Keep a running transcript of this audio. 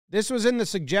This was in the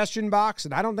suggestion box,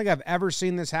 and I don't think I've ever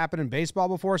seen this happen in baseball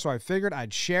before, so I figured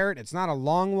I'd share it. It's not a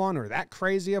long one or that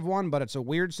crazy of one, but it's a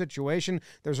weird situation.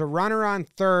 There's a runner on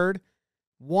third,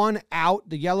 one out.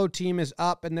 The yellow team is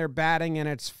up, and they're batting, and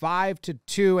it's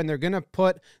 5-2, and they're going to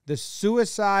put the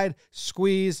suicide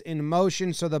squeeze in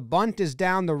motion. So the bunt is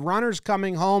down. The runner's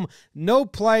coming home. No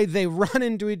play. They run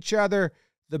into each other.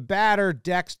 The batter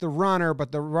decks the runner,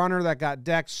 but the runner that got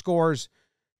decked scores.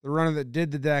 The runner that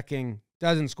did the decking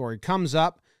doesn't score. He comes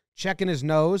up, checking his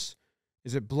nose.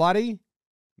 Is it bloody?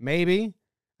 Maybe.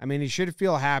 I mean, he should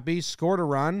feel happy. Scored a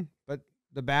run, but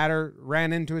the batter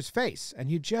ran into his face. And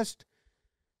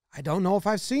I don't know if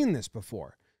I've seen this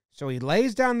before. So he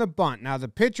lays down the bunt. Now the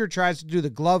pitcher tries to do the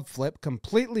glove flip,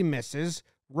 completely misses.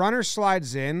 Runner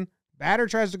slides in. Batter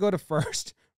tries to go to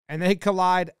first, and they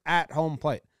collide at home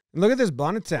plate. Look at this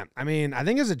bunt attempt. I mean, I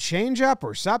think it's a changeup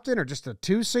or something, or just a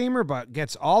two-seamer, but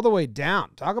gets all the way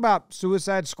down. Talk about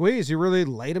suicide squeeze. He really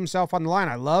laid himself on the line.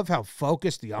 I love how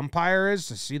focused the umpire is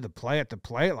to see the play at the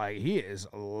plate. Like, he is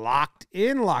locked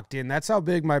in. That's how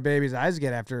big my baby's eyes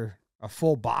get after a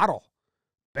full bottle.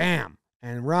 Bam.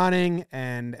 And running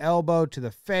and elbow to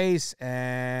the face,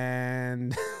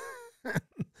 and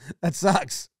that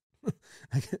sucks.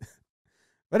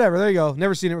 Whatever, there you go.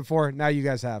 Never seen it before. Now you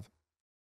guys have.